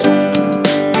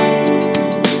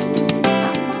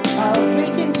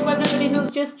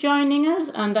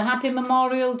and a happy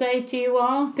Memorial Day to you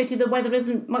all. Pity the weather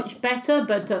isn't much better,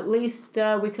 but at least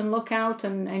we can look out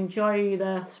and enjoy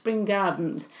the spring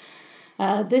gardens.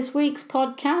 This week's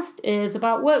podcast is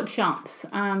about workshops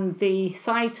and the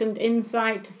Sight and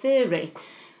Insight theory,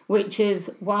 which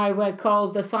is why we're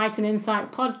called the Sight and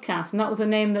Insight Podcast. And that was a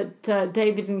name that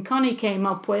David and Connie came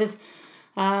up with.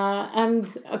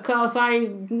 And of course,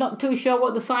 I'm not too sure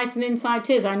what the Sight and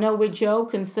Insight is. I know we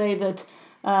joke and say that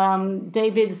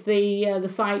David's the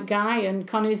sight guy and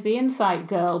Connie's the insight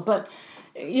girl, but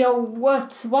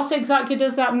what exactly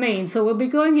does that mean? So we'll be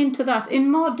going into that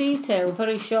in more detail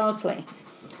very shortly.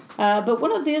 But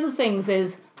one of the other things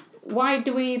is, why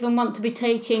do we even want to be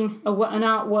taking an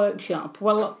art workshop?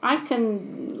 Well, I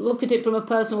can look at it from a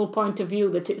personal point of view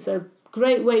that it's a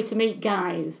great way to meet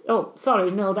guys. Oh, sorry,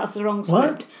 no, that's the wrong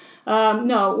script.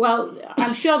 No, well,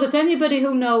 I'm sure that anybody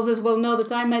who knows us will know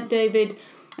that I met David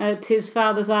at his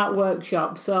father's art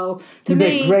workshop. So to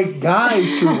me, met great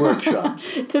guys through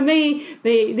workshops. To me,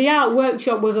 the art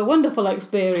workshop was a wonderful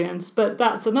experience, but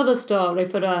that's another story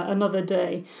for another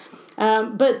day.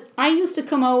 But I used to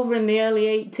come over in the early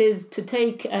 80s to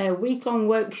take a week-long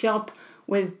workshop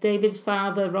with David's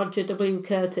father, Roger W.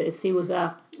 Curtis. He was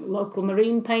a local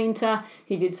marine painter.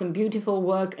 He did some beautiful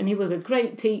work, and he was a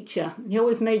great teacher. He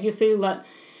always made you feel that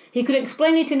he could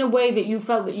explain it in a way that you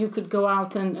felt that you could go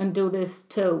out and do this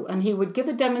too. And he would give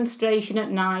a demonstration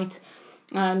at night,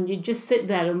 and you'd just sit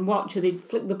there and watch as he'd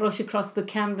flick the brush across the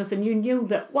canvas, and you knew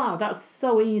that, wow, that's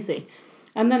so easy.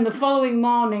 And then the following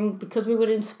morning, because we were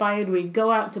inspired, we'd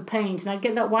go out to paint, and I'd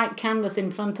get that white canvas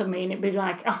in front of me, and it'd be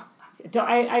like,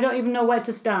 I don't even know where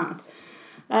to start.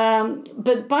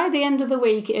 But by the end of the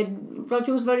week,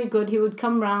 Roger was very good. He would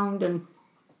come round and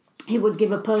he would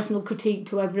give a personal critique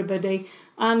to everybody.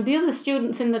 And the other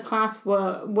students in the class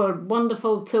were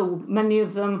wonderful too. Many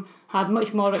of them had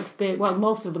much more experience. Well,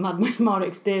 most of them had much more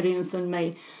experience than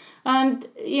me. And,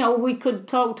 we could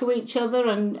talk to each other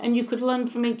and you could learn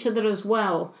from each other as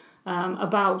well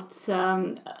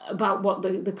about what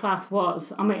the class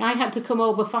was. I mean, I had to come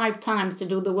over 5 times to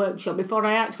do the workshop before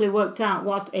I actually worked out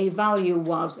what a value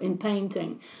was in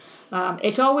painting.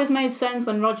 It always made sense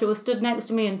when Roger was stood next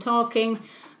to me and talking,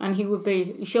 and he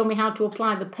would show me how to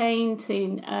apply the paint.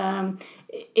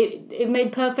 It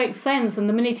made perfect sense, and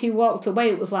the minute he walked away,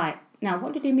 it was like, now,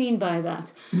 what did he mean by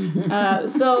that?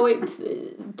 So it's,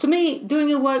 to me,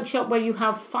 doing a workshop where you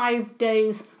have 5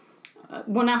 days,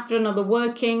 one after another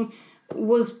working,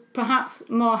 was perhaps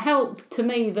more help to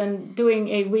me than doing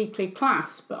a weekly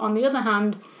class. But on the other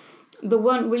hand, there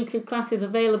weren't weekly classes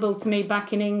available to me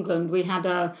back in England. We had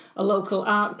a local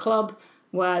art club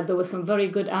where there were some very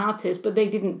good artists, but they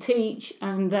didn't teach,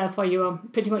 and therefore you were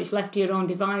pretty much left to your own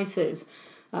devices.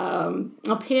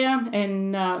 Up here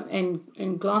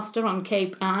in Gloucester on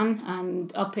Cape Ann,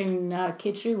 and up in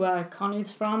Kittery, where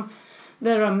Connie's from,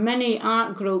 there are many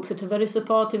art groups that are very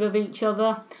supportive of each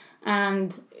other,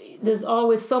 and there's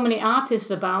always so many artists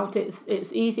about.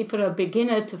 It's easy for a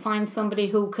beginner to find somebody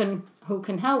who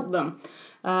can help them.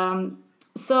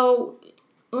 So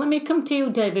let me come to you,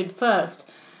 David, first.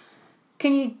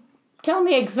 Can you tell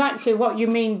me exactly what you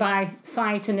mean by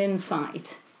sight and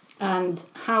insight, and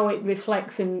how it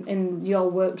reflects in your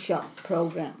workshop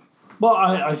program? Well,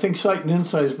 I think sight and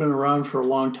insight has been around for a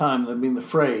long time. I mean, the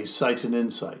phrase sight and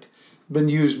insight been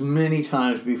used many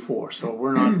times before, so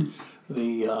we're not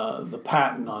the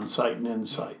patent on sight and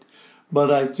insight. But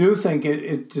I do think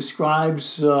it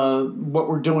describes what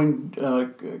we're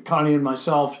doing, Connie and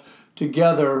myself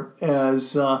together,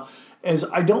 as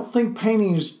I don't think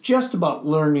painting is just about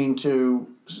learning to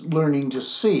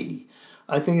see.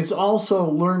 I think it's also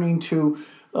learning to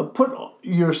put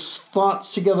your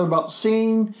thoughts together about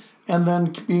seeing, and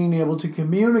then being able to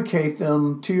communicate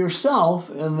them to yourself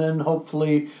and then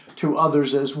hopefully to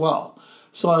others as well.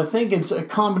 So I think it's a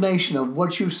combination of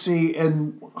what you see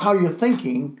and how you're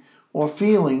thinking or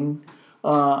feeling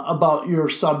about your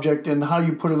subject and how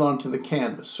you put it onto the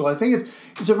canvas. So I think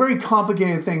it's a very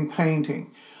complicated thing,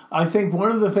 painting. I think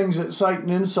one of the things that Sight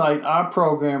and Insight, our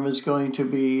program, is going to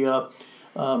be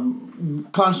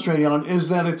concentrating on is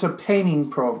that it's a painting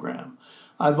program.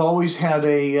 I've always had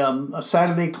a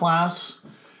Saturday class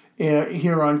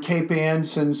here on Cape Ann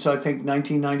since I think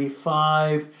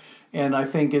 1995, and I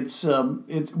think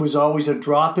it was always a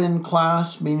drop-in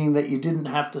class, meaning that you didn't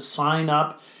have to sign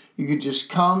up. You could just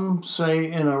come,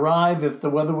 say, and arrive. If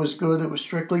the weather was good, it was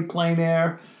strictly plein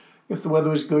air. If the weather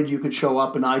was good, you could show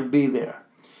up, and I'd be there.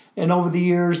 And over the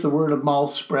years, the word of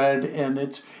mouth spread, and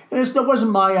it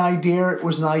wasn't my idea. It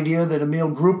was an idea that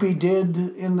Emil Gruppe did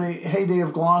in the heyday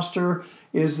of Gloucester,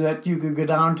 is that you could go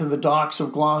down to the docks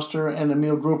of Gloucester, and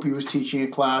Emil Gruppe was teaching a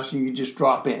class, and you could just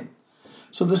drop in.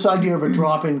 So this idea of a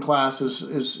drop-in class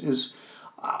is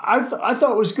I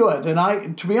thought was good,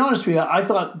 and to be honest with you, I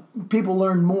thought people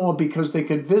learned more because they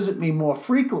could visit me more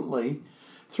frequently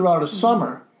throughout a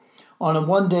summer on a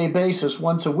one-day basis,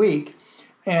 once a week,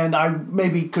 and I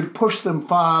maybe could push them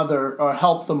farther or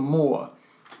help them more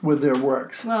with their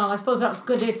works. Well, I suppose that's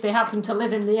good if they happen to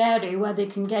live in the area where they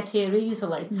can get here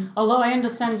easily. Although I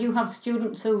understand you have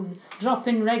students who drop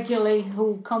in regularly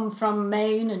who come from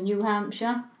Maine and New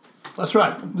Hampshire. That's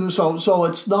right. So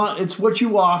it's what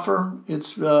you offer.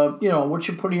 It's what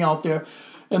you're putting out there,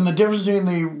 and the difference between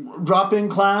the drop-in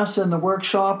class and the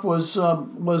workshop was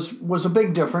a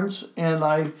big difference. And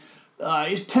I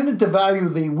tended to value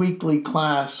the weekly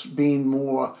class being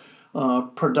more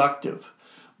productive.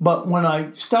 But when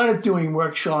I started doing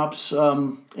workshops,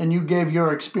 and you gave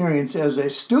your experience as a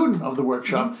student of the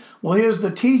workshop, well, here's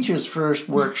the teacher's first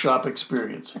workshop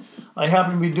experience. I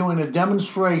happened to be doing a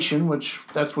demonstration, which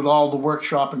that's what all the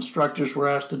workshop instructors were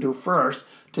asked to do first,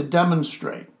 to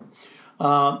demonstrate.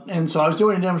 And so I was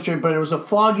doing a demonstration, but it was a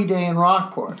foggy day in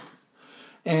Rockport.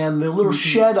 And the little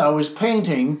shed I was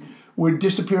painting would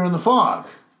disappear in the fog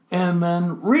and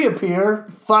then reappear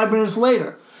 5 minutes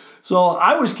later. So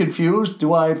I was confused.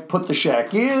 Do I put the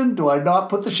shack in? Do I not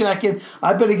put the shack in?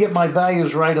 I better get my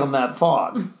values right on that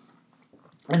fog.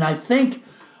 And I think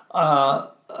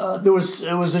there was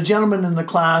a gentleman in the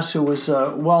class who was a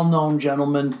well-known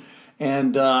gentleman,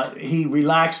 and he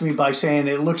relaxed me by saying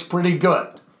it looks pretty good.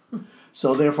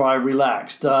 So therefore I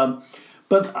relaxed.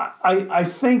 But I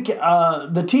think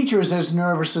the teacher is as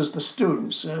nervous as the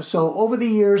students. So over the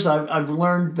years I've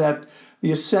learned that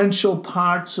the essential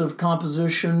parts of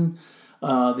composition,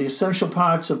 the essential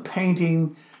parts of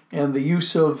painting, and the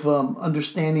use of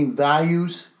understanding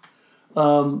values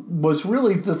was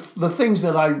really the things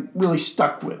that I really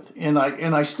stuck with, and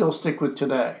I still stick with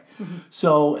today.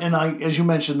 So, and as you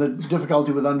mentioned, the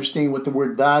difficulty with understanding what the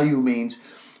word value means.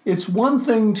 It's one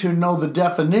thing to know the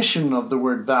definition of the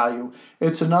word value.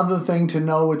 It's another thing to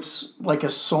know it's like a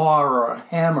saw or a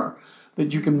hammer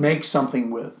that you can make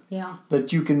something with. Yeah.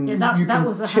 That you can. That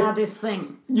was the hardest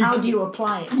thing. How do you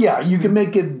apply it? Yeah, you can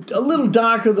make it a little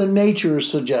darker than nature is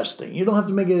suggesting. You don't have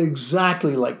to make it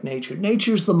exactly like nature.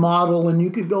 Nature's the model, and you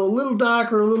could go a little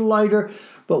darker, a little lighter,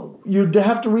 but you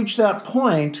have to reach that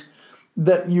point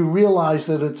that you realize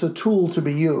that it's a tool to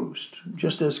be used,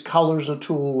 just as color's a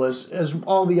tool, as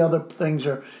all the other things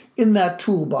are in that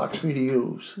toolbox for you to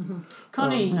use.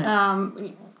 Connie,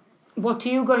 what are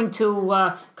you going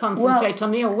to concentrate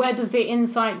on? Where does the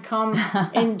insight come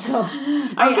into?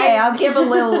 Okay, I'll give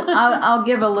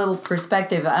a little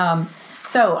perspective.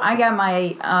 So I got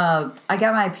my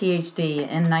PhD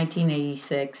in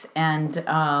 1986, and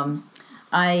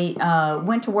I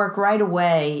went to work right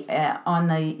away on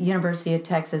the University of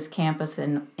Texas campus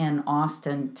in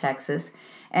Austin, Texas.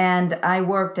 And I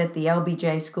worked at the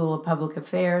LBJ School of Public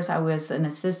Affairs. I was an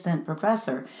assistant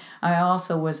professor. I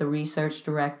also was a research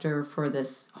director for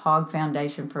this Hogg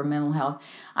Foundation for Mental Health.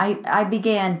 I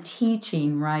began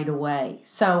teaching right away.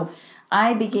 So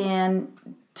I began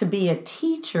to be a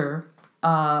teacher,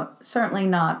 certainly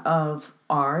not of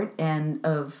art and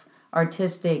of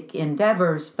artistic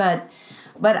endeavors, but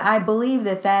I believe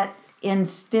that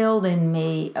instilled in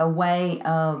me a way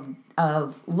of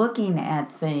looking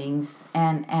at things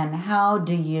and how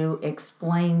do you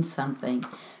explain something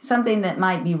that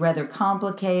might be rather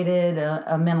complicated,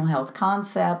 a mental health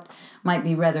concept might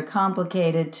be rather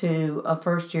complicated to a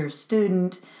first-year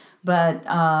student, but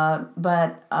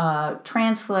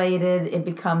translated, it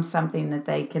becomes something that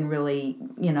they can really,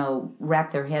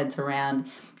 wrap their heads around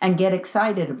and get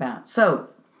excited about. So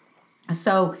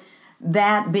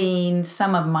that being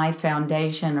some of my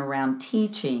foundation around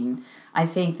teaching, I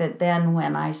think that then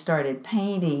when I started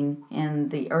painting in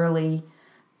the early,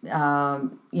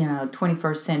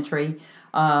 21st century,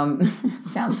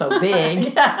 sounds so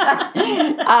big,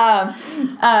 but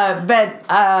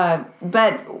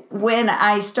when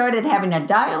I started having a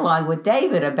dialogue with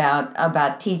David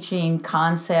about teaching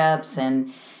concepts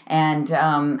and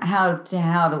how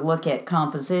to look at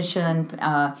composition,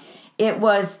 it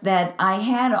was that I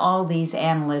had all these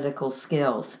analytical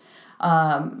skills.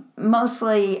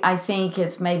 Mostly, I think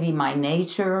it's maybe my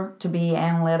nature to be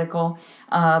analytical,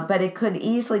 but it could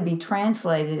easily be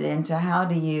translated into how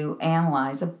do you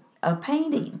analyze a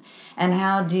painting, and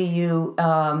how do you,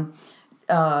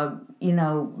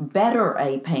 better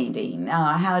a painting?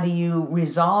 How do you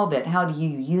resolve it? How do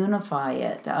you unify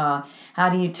it? How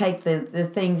do you take the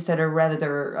things that are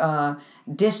rather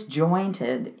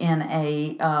disjointed in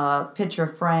a picture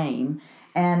frame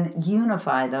and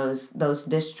unify those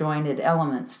disjointed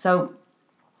elements? So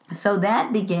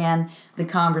that began the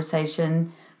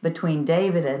conversation between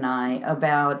David and I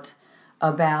about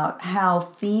how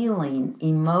feeling,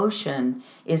 emotion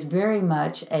is very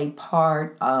much a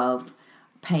part of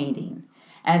painting.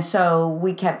 And so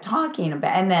we kept talking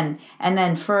about, and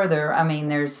then further, I mean,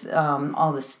 there's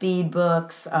all the Speed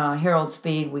books, Harold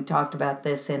Speed. We talked about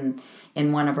this in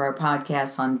one of our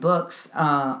podcasts on books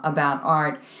about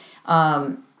art.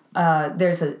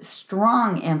 There's a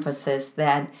strong emphasis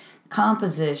that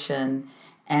composition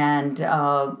and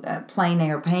plein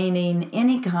air painting,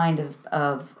 any kind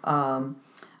of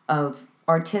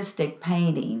artistic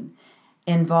painting,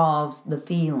 involves the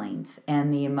feelings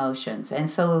and the emotions. And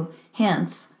so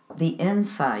hence the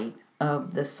insight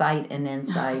of the Sight and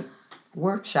Insight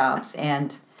workshops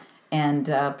and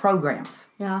programs.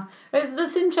 Yeah,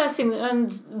 that's interesting,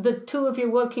 and the two of you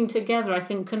working together, I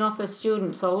think, can offer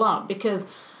students a lot, because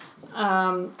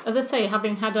as I say,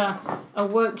 having had a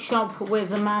workshop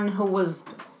with a man who was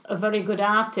a very good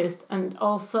artist, and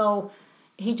also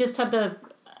he just had a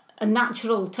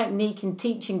natural technique in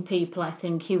teaching people. I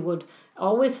think he would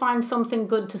always find something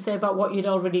good to say about what you'd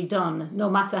already done, no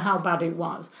matter how bad it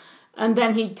was. And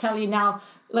then he'd tell you, now,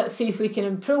 let's see if we can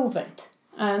improve it.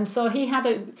 And so he had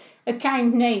a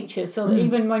kind nature, so that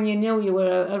even when you knew you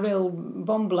were a real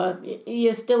bumbler,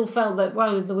 you still felt that,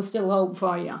 well, there was still hope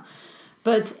for you.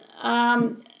 But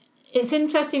it's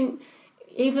interesting,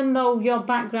 even though your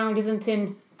background isn't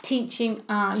in teaching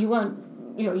art, you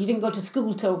didn't go to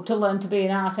school to learn to be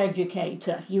an art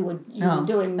educator. You were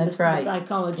doing the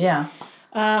psychology. Yeah.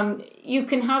 You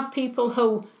can have people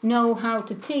who know how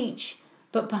to teach,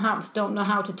 but perhaps don't know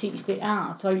how to teach the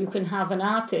art. Or you can have an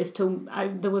artist who,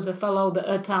 there was a fellow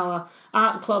at our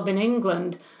art club in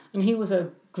England, and he was a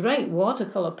great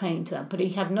watercolour painter, but he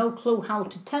had no clue how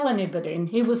to tell anybody, and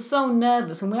he was so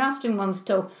nervous. And we asked him once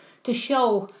to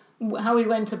show how he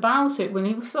went about it. When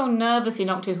he was so nervous, he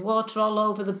knocked his water all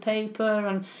over the paper,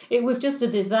 and it was just a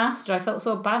disaster. I felt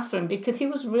so bad for him, because he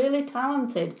was really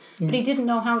talented, but he didn't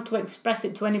know how to express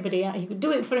it to anybody else. He could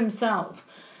do it for himself,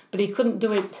 but he couldn't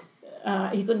do it.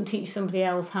 He couldn't teach somebody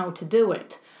else how to do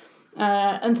it.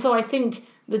 And so I think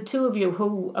the two of you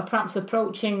who are perhaps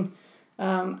approaching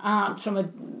art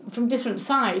from different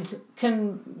sides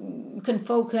can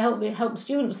help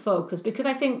students focus, because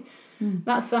I think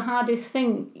that's the hardest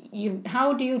thing.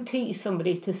 How do you teach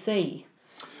somebody to see?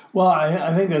 Well,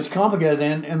 I think that's complicated,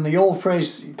 and the old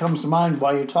phrase comes to mind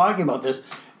while you're talking about this: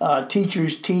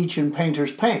 teachers teach and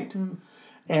painters paint.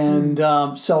 And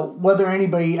so whether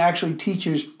anybody actually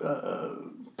teaches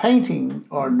painting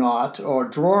or not, or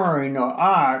drawing or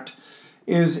art,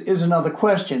 is another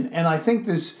question. And I think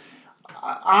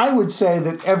I would say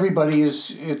that everybody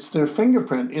it's their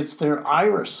fingerprint, it's their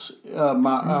iris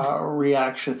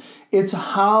reaction. It's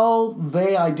how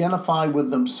they identify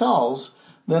with themselves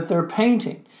that they're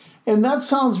painting. And that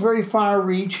sounds very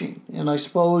far-reaching. And I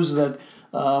suppose that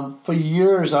for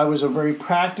years I was a very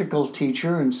practical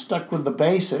teacher and stuck with the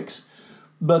basics.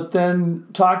 But then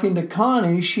talking to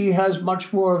Connie, she has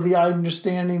much more of the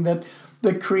understanding that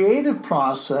the creative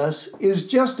process is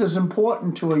just as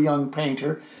important to a young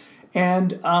painter.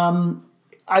 And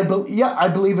I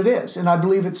believe it is. And I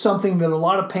believe it's something that a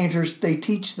lot of painters, they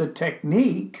teach the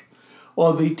technique,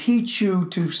 or they teach you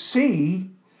to see,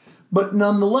 but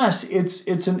nonetheless,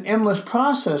 it's an endless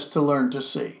process to learn to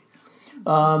see.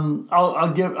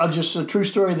 I'll just a true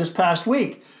story this past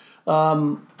week.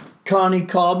 Connie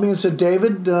called me and said,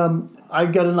 David, I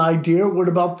got an idea. What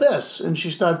about this? And she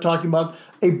started talking about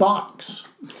a box.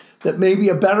 That maybe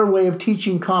a better way of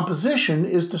teaching composition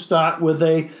is to start with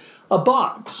a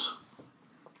box.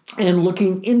 And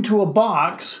looking into a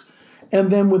box,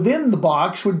 and then within the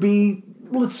box would be,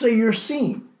 let's say, your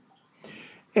scene.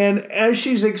 And as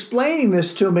she's explaining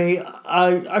this to me,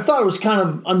 I thought it was kind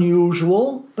of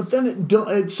unusual, but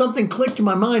then something clicked in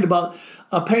my mind about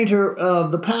a painter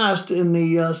of the past in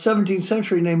the 17th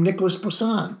century named Nicolas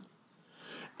Poussin.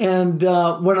 And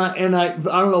I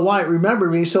don't know why it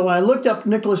remembered me, so I looked up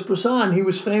Nicolas Poussin. He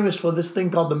was famous for this thing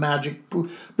called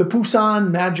the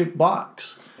Poussin Magic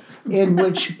Box, in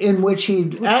which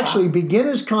he'd actually begin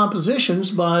his compositions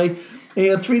by. He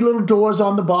had 3 little doors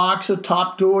on the box, a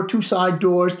top door, 2 side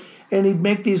doors, and he'd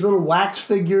make these little wax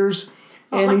figures.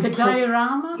 Like a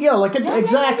diorama? Yeah,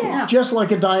 exactly, just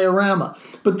like a diorama.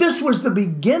 But this was the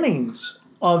beginnings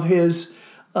of his,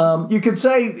 you could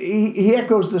say he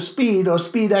echoes the Speed, or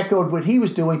Speed echoed what he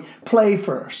was doing, play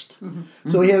first. Mm-hmm.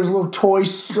 So he has little toy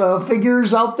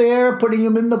figures out there, putting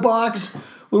them in the box.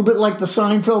 A little bit like the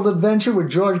Seinfeld adventure where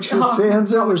George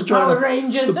Costanza was trying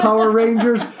the Power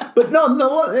Rangers. But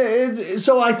no.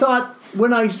 So I thought,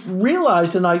 when I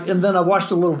realized, and then I watched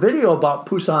a little video about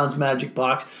Poussin's Magic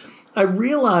Box, I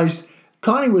realized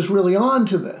Connie was really on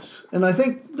to this. And I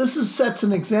think this sets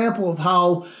an example of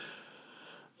how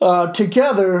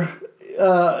together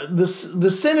the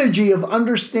synergy of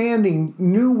understanding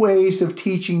new ways of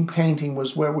teaching painting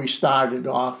was where we started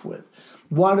off with.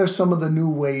 What are some of the new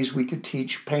ways we could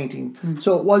teach painting?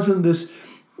 So it wasn't this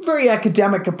very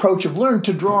academic approach of learn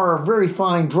to draw a very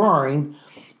fine drawing,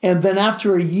 and then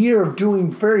after a year of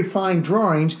doing very fine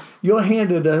drawings, you're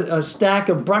handed a stack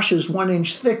of brushes 1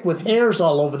 inch thick with hairs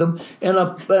all over them and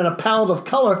a palette of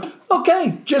color.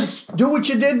 Okay, just do what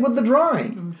you did with the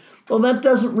drawing. Well, that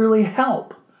doesn't really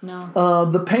help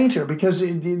the painter, because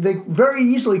they very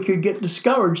easily could get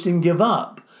discouraged and give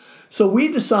up. So we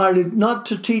decided not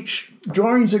to teach.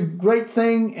 Drawing's a great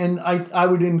thing, and I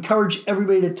would encourage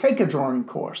everybody to take a drawing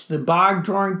course. The Bog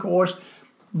drawing course,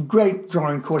 great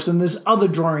drawing course, and there's other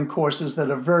drawing courses that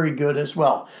are very good as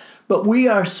well. But we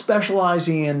are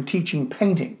specializing in teaching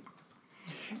painting.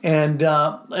 And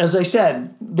as I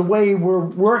said, the way we're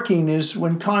working is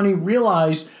when Connie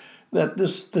realized that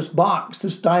this box,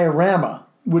 this diorama,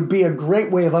 would be a great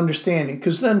way of understanding,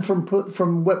 because then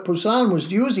from what Poussin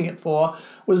was using it for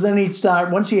was then he'd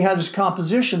start, once he had his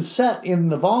composition set in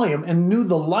the volume and knew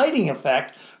the lighting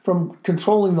effect from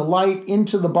controlling the light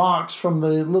into the box from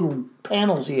the little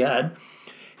panels he had,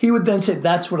 he would then say,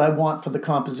 that's what I want for the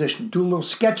composition. Do a little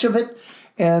sketch of it,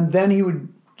 and then he would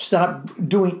start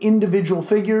doing individual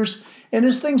figures, and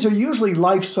his things are usually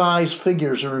life-size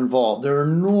figures are involved. They're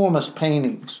enormous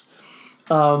paintings.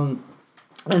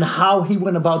 And how he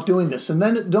went about doing this. And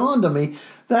then it dawned on me,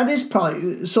 that is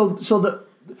probably, so that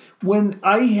when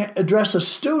I address a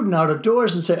student out of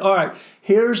doors and say, all right,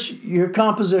 here's your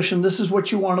composition, this is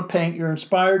what you want to paint, you're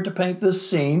inspired to paint this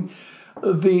scene,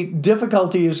 the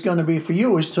difficulty is going to be for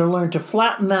you is to learn to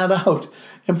flatten that out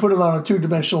and put it on a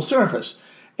two-dimensional surface.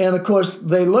 And of course,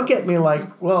 they look at me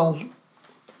like, well,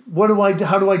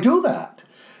 how do I do that?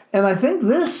 And I think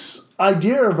this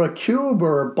idea of a cube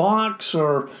or a box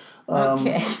or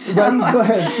Okay, so, go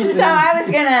ahead. So I was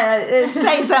going to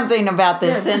say something about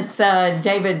this since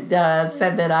David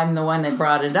said that I'm the one that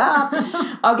brought it up.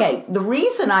 Okay, the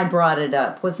reason I brought it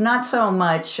up was not so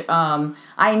much,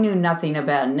 I knew nothing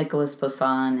about Nicolas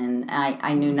Poussin, and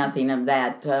I knew nothing of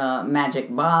that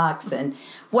magic box. And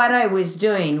what I was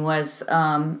doing was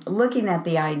looking at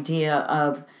the idea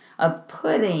of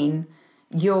putting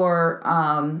your...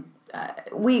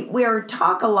 we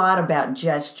talk a lot about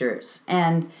gestures,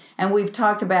 and we've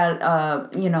talked about a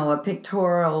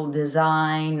pictorial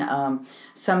design,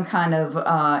 some kind of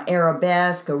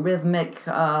arabesque, a rhythmic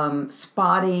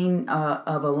spotting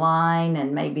of a line,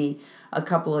 and maybe a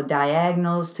couple of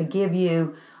diagonals to give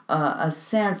you a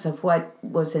sense of what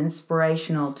was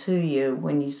inspirational to you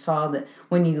when you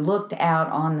looked out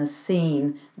on the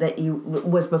scene that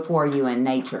was before you in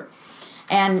nature.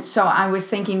 And so I was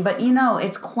thinking, but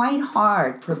it's quite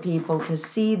hard for people to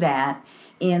see that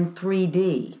in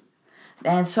 3D.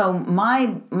 And so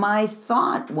my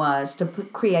thought was to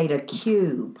create a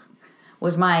cube,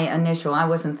 was my initial. I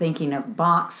wasn't thinking of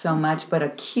box so much, but a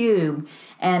cube,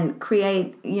 and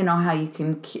create, how you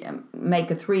can make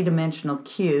a three-dimensional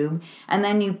cube, and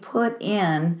then you put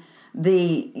in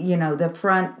the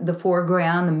front, the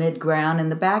foreground, the midground, and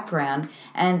the background.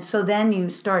 And so then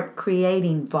you start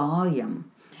creating volume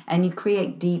and you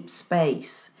create deep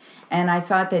space. And I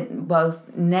thought that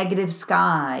both negative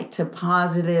sky to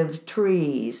positive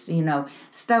trees,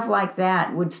 stuff like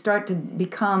that would start to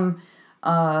become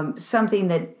something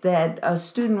that a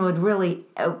student would really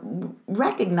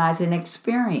recognize and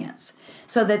experience,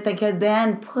 so that they could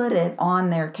then put it on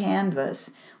their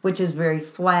canvas, which is very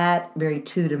flat, very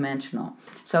two-dimensional.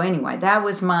 So anyway, that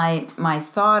was my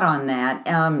thought on that.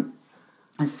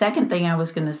 The second thing I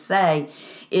was going to say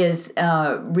is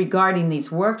regarding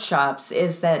these workshops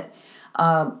is that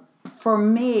for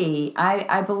me,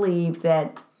 I believe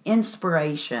that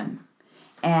inspiration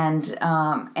and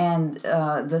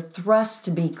the thrust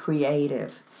to be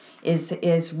creative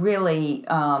is really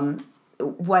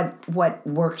what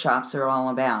workshops are all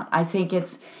about. I think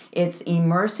it's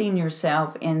immersing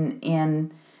yourself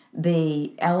in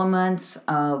the elements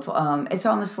of it's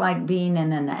almost like being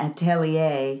in an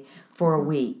atelier for a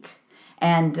week,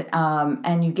 and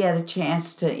you get a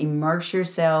chance to immerse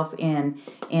yourself in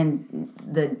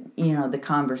the the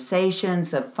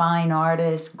conversations of fine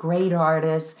artists, great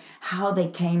artists, how they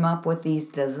came up with these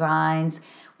designs,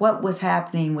 what was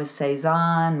happening with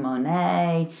Cézanne,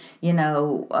 Monet, you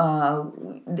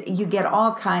get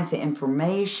all kinds of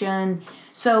information.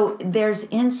 So there's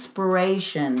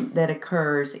inspiration that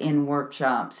occurs in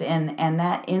workshops, and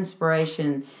that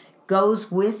inspiration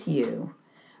goes with you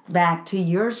back to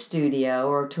your studio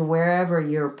or to wherever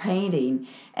you're painting,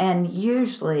 and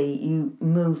usually you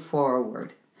move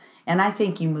forward. And I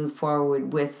think you move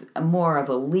forward with more of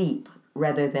a leap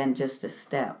rather than just a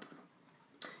step.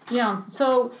 Yeah,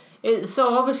 so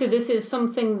obviously this is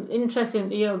something interesting.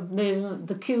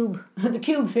 The cube the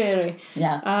cube theory.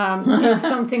 Yeah. Is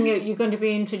something that you're going to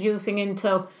be introducing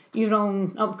into your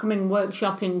own upcoming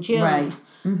workshop in June. Right.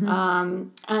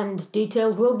 And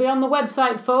details will be on the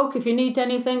website, folk. If you need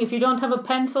anything, if you don't have a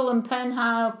pencil and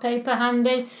paper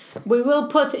handy, we will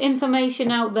put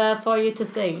information out there for you to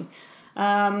see.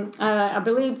 I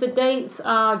believe the dates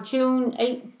are June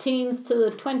 18th to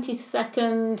the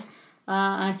 22nd.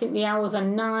 I think the hours are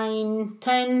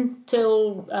 9:10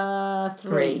 till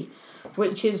 3,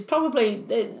 which is probably,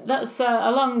 that's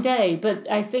a long day, but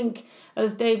I think,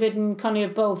 as David and Connie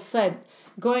have both said,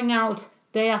 going out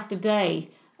day after day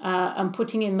and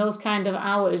putting in those kind of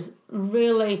hours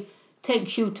really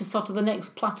takes you to sort of the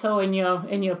next plateau in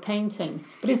your painting.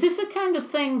 But is this the kind of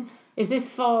thing, is this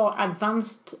for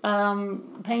advanced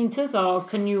painters, or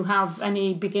can you have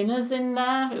any beginners in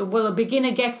there? Will a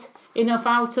beginner get enough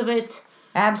out of it?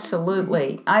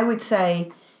 Absolutely. I would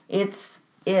say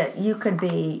you could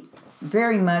be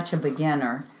very much a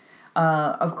beginner.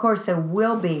 Of course, there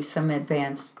will be some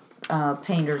advanced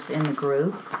painters in the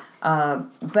group,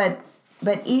 but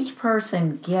each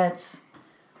person gets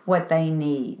what they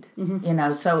need.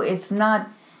 So it's not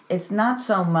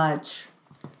so much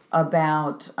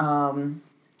about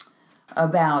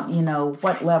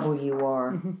what level you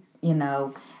are.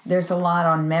 There's a lot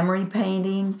on memory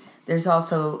painting. There's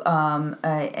also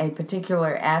a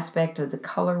particular aspect of the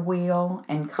color wheel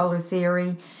and color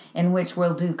theory in which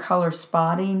we'll do color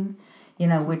spotting.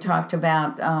 We talked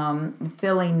about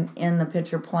filling in the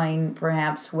picture plane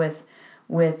perhaps with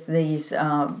these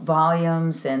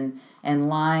volumes and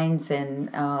lines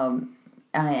and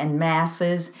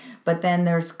masses. But then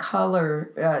there's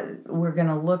color. We're going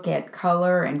to look at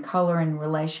color and color in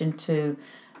relation to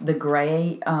the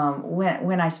gray.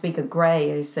 When I speak of gray,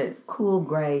 it's cool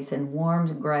grays and warm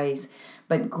grays.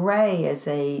 But gray is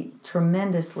a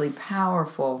tremendously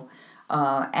powerful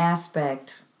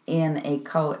aspect in a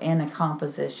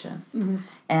composition,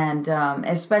 and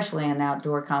especially an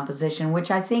outdoor composition, which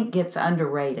I think gets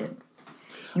underrated.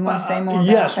 You want to say more about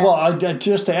yes, that? Well,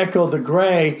 just to echo the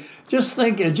gray, just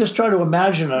try to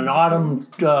imagine an autumn,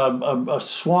 a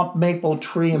swamp maple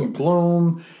tree in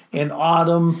bloom in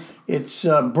autumn. It's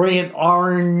brilliant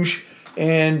orange,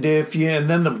 and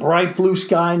then the bright blue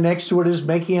sky next to it is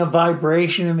making a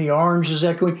vibration, and the orange is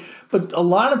echoing. But a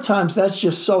lot of times that's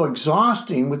just so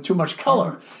exhausting with too much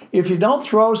color. If you don't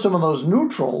throw some of those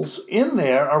neutrals in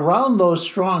there around those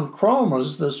strong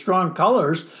chromas, the strong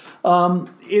colors,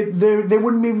 they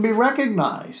wouldn't even be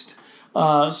recognized.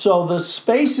 So the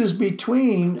spaces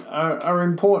between are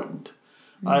important,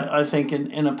 I think,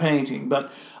 in a painting. But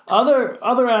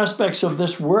other aspects of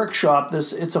this workshop,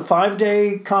 it's a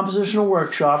 5-day compositional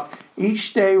workshop.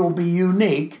 Each day will be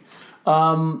unique.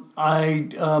 And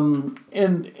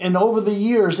over the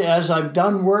years, as I've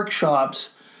done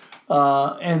workshops,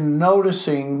 and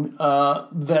noticing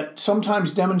that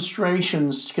sometimes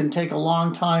demonstrations can take a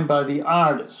long time by the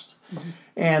artist.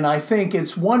 And I think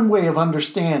it's one way of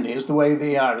understanding is the way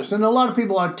the artist. And a lot of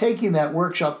people are taking that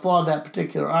workshop for that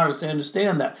particular artist. I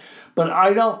understand that. But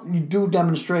I don't do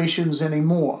demonstrations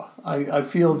anymore. I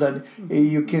feel that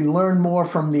you can learn more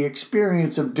from the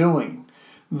experience of doing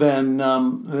than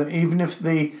even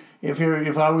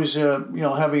if I was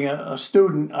having a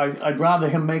student, I'd rather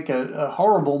him make a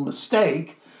horrible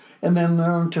mistake and then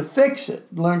learn to fix it,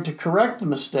 learn to correct the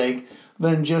mistake,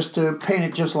 than just to paint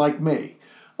it just like me.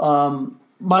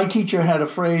 My teacher had a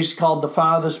phrase called the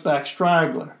farthest back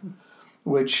straggler,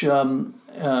 which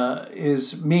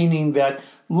is meaning that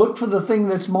look for the thing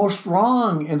that's most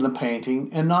wrong in the painting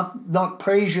and not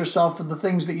praise yourself for the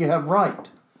things that you have right.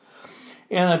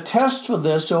 And a test for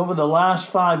this over the last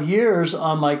 5 years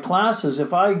on my classes,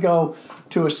 if I go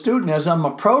to a student, as I'm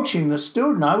approaching the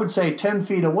student, I would say 10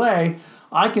 feet away,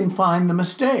 I can find the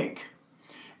mistake,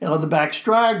 the back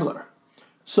straggler.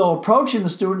 So approaching the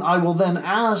student, I will then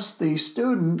ask the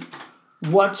student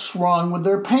what's wrong with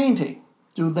their painting.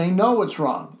 Do they know what's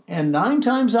wrong? And 9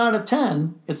 times out of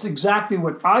 10, it's exactly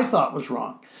what I thought was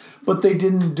wrong, but they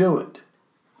didn't do it.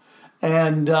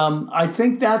 And I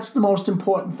think that's the most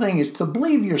important thing, is to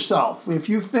believe yourself. If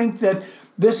you think that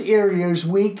this area is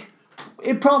weak,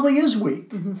 it probably is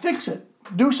weak. Fix it.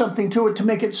 do something to it to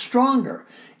make it stronger.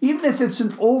 Even if it's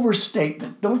an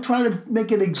overstatement, don't try to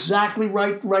make it exactly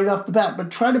right off the bat,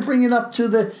 but try to bring it up to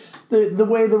the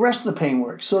way the rest of the painting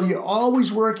works. So you're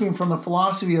always working from the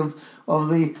philosophy of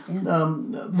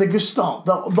the gestalt.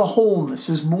 The wholeness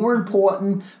is more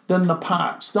important than the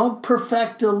parts. Don't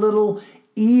perfect a little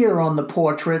ear on the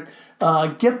portrait.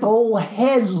 Get the whole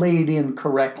head laid in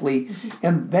correctly,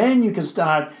 and then you can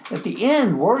start at the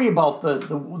end. Worry about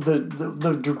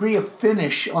the degree of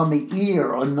finish on the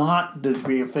ear, or not the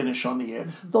degree of finish on the ear.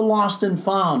 The lost and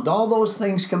found, all those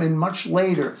things come in much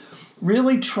later.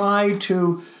 Really try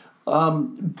to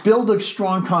build a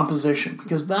strong composition,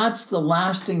 because that's the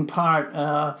lasting part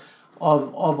of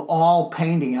all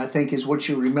painting. I think is what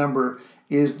you remember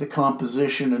is the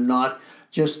composition, and not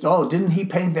just, oh, didn't he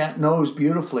paint that nose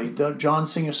beautifully? John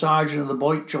Singer Sargent of the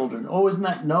Boyd Children. Oh, isn't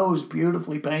that nose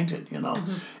beautifully painted, in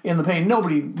the painting?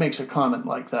 Nobody makes a comment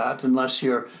like that unless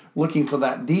you're looking for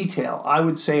that detail. I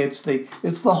would say it's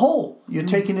the whole. You're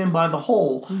taken in by the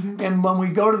whole. And when we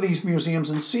go to these museums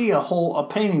and see a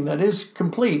painting that is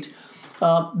complete,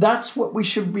 that's what we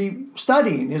should be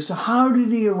studying, is how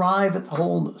did he arrive at the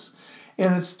wholeness?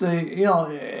 And it's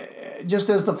just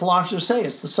as the philosophers say,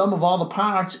 it's the sum of all the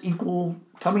parts equal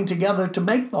coming together to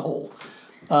make the whole.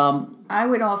 I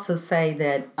would also say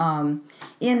that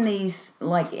in this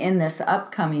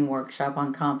upcoming workshop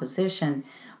on composition,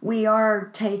 we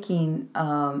are taking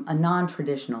a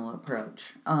non-traditional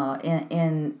approach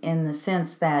in the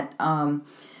sense that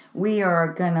we are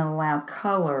going to allow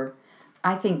color.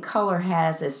 I think color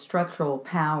has a structural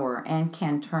power and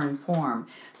can turn form.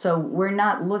 So we're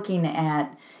not looking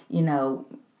at,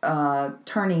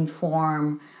 turning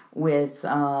form with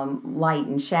light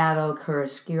and shadow,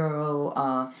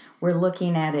 chiaroscuro. We're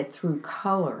looking at it through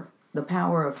color, the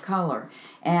power of color.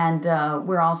 And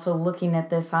we're also looking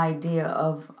at this idea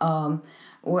of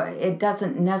it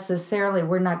doesn't necessarily,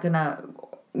 we're not going to,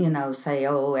 say,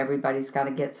 oh, everybody's got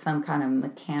to get some kind of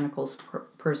mechanical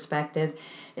perspective.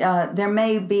 There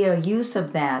may be a use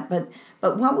of that, but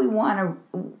what we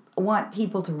want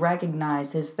people to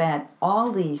recognize is that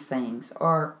all these things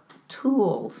are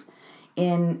tools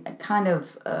in kind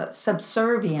of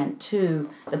subservient to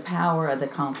the power of the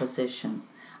composition.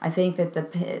 I think that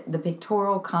the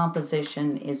pictorial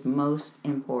composition is most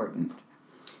important.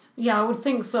 Yeah, I would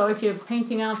think so. If you're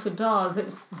painting outdoors,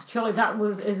 surely that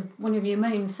is one of your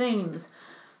main themes.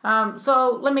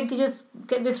 So let me just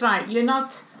get this right. You're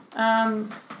not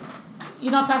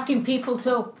asking people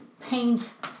to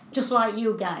paint just like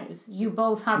you guys. You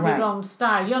both have your own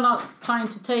style. You're not trying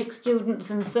to take students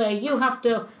and say, you have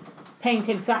to paint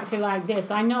exactly like this.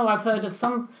 I know I've heard of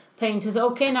some painters,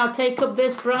 okay, now take up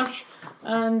this brush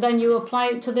and then you apply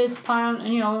it to this pan,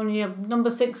 and your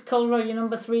number 6 colour or your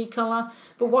number 3 colour.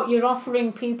 But what you're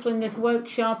offering people in this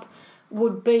workshop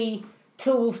would be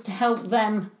tools to help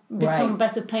them become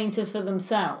better painters for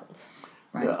themselves.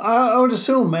 Right. I would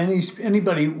assume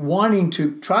anybody wanting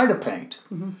to try to paint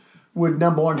would,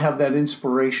 number one, have that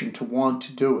inspiration to want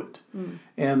to do it.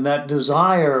 And that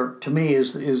desire, to me,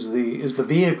 is the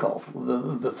vehicle,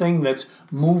 the thing that's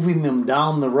moving them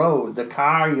down the road, the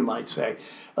car, you might say,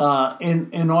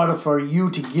 in order for you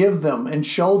to give them and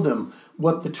show them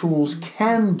what the tools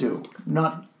can do,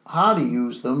 not how to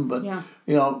use them, but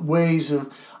ways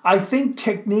of. I think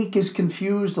technique has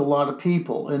confused a lot of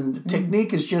people, and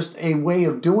technique is just a way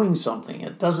of doing something.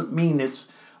 It doesn't mean it's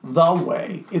the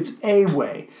way. It's a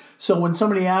way. So when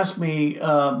somebody asked me,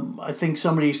 I think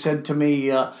somebody said to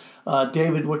me,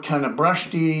 David, what kind of brush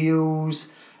do you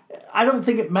use? I don't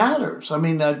think it matters. I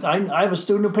mean, I have a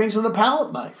student who paints with a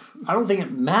palette knife. I don't think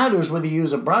it matters whether you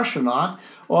use a brush or not.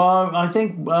 Or I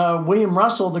think William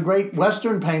Russell, the great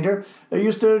Western painter,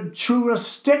 used to chew a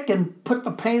stick and put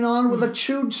the paint on with a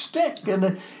chewed stick.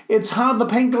 And it's how the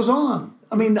paint goes on.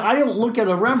 I mean, I don't look at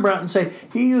a Rembrandt and say,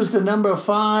 he used a number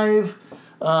 5...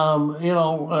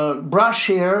 brush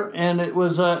here, and it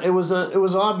was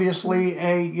obviously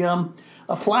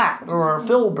a flat or a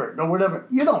filbert or whatever.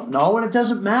 You don't know, and it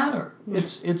doesn't matter.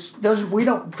 We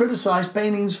don't criticize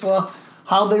paintings for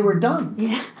how they were done.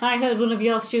 Yeah, I heard one of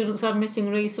your students admitting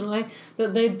recently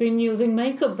that they'd been using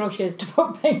makeup brushes to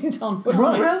put paint on.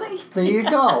 Right. Really? There you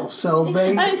go. So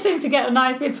they seem to get a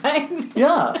nice effect.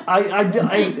 Yeah, I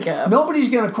nobody's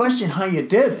going to question how you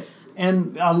did it.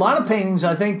 And a lot of paintings,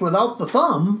 I think, without the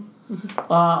thumb,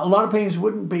 a lot of paintings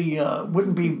wouldn't be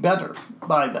better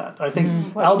by that. I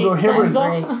think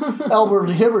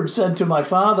Albert Hibbard said to my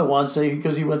father once,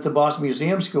 because he went to Boston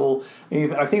Museum School,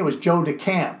 I think it was Joe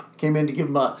DeCamp, came in to give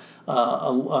him a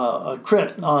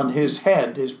crit on his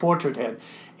head, his portrait head.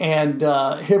 And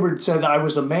Hibbard said, I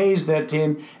was amazed that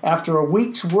after a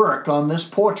week's work on this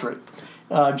portrait,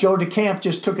 Joe DeCamp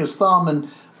just took his thumb and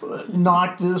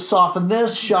knocked this, soften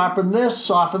this, sharpen this,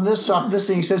 soften this, soften this,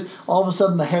 and he says all of a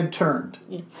sudden the head turned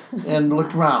and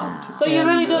looked round. So you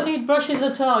really don't need brushes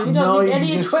at all. You don't need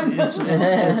any equipment.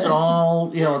 It's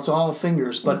all it's all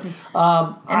fingers, but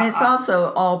and it's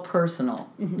also all personal.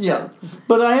 Yeah,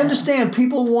 but I understand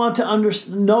people want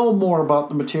to know more about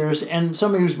the materials, and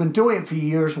somebody who's been doing it for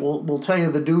years will tell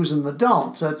you the do's and the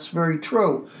don'ts. That's very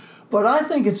true. But I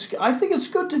think it's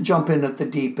good to jump in at the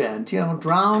deep end.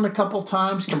 Drown a couple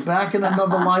times, come back in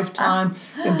another lifetime,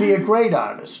 and be a great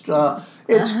artist.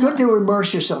 It's good to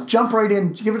immerse yourself. Jump right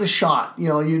in, give it a shot.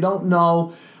 You don't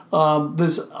know.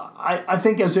 I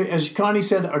think as Connie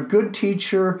said, a good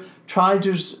teacher tries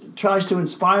to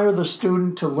inspire the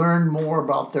student to learn more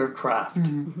about their craft.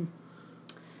 Mm-hmm.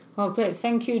 Well, great.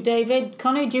 Thank you, David.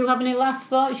 Connie, do you have any last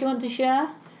thoughts you want to share?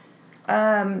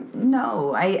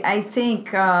 No, I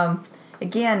think,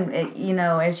 again,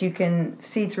 as you can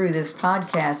see through this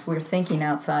podcast, we're thinking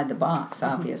outside the box,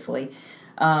 obviously.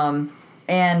 And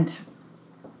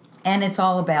it's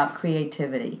all about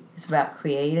creativity. It's about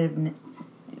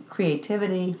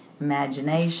creativity,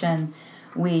 imagination.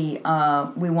 We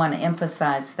want to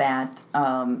emphasize that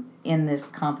in this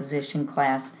composition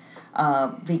class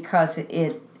because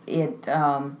it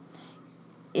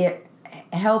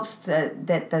helps that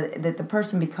the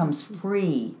person becomes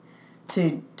free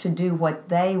to do what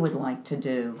they would like to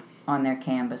do on their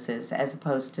canvases as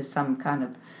opposed to some kind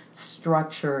of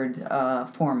structured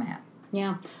format.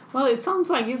 Yeah. Well, it sounds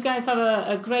like you guys have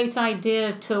a great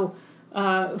idea for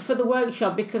the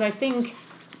workshop, because I think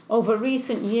over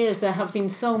recent years there have been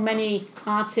so many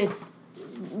artists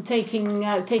taking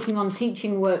on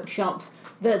teaching workshops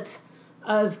that,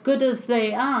 as good as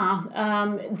they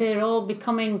are, they're all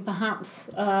becoming perhaps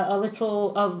a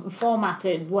little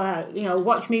formatted, where,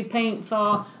 watch me paint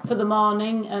for the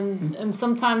morning, and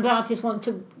sometimes artists want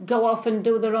to go off and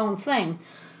do their own thing.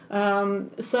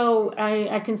 So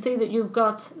I can see that you've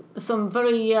got some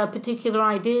very particular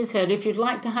ideas here. If you'd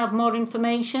like to have more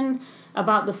information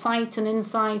about the Sight and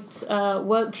Insight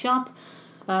workshop,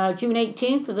 June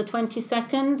 18th to the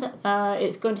 22nd.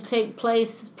 It's going to take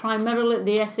place primarily at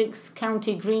the Essex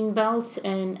County Greenbelt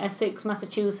in Essex,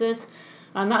 Massachusetts.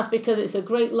 And that's because it's a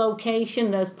great location.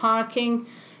 There's parking,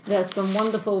 there's some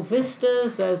wonderful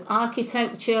vistas, there's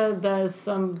architecture, there's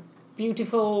some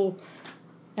beautiful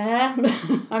air.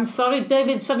 I'm sorry,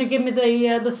 David's trying to give me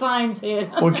the signs here.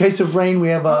 Well, in case of rain, we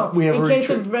have a in case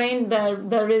of rain,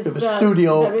 there is a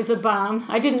studio. There is a barn.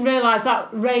 I didn't realise that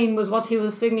rain was what he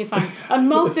was signifying. And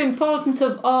most important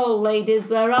of all, ladies,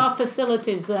 there are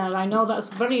facilities there. I know that's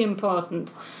very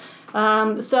important.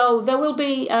 So there will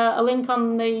be a link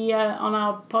on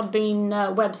our Podbean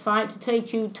website to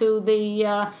take you to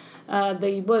the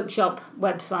workshop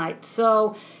website.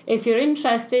 So if you're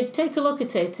interested, take a look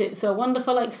at it. It's a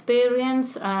wonderful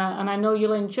experience, and I know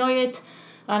you'll enjoy it.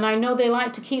 And I know they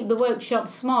like to keep the workshop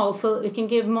small so that they can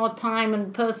give more time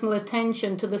and personal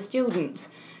attention to the students.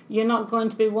 You're not going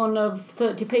to be one of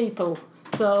 30 people.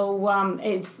 So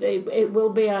it will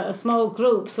be a small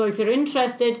group. So if you're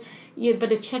interested, you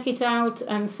better check it out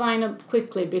and sign up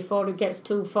quickly before it gets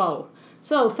too full.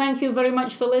 So thank you very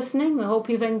much for listening. I hope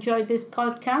you've enjoyed this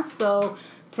podcast. So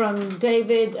from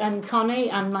David and Connie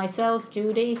and myself,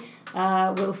 Judy,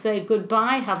 we'll say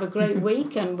goodbye. Have a great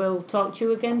week, and we'll talk to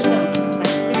you again soon.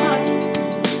 Thanks for your time.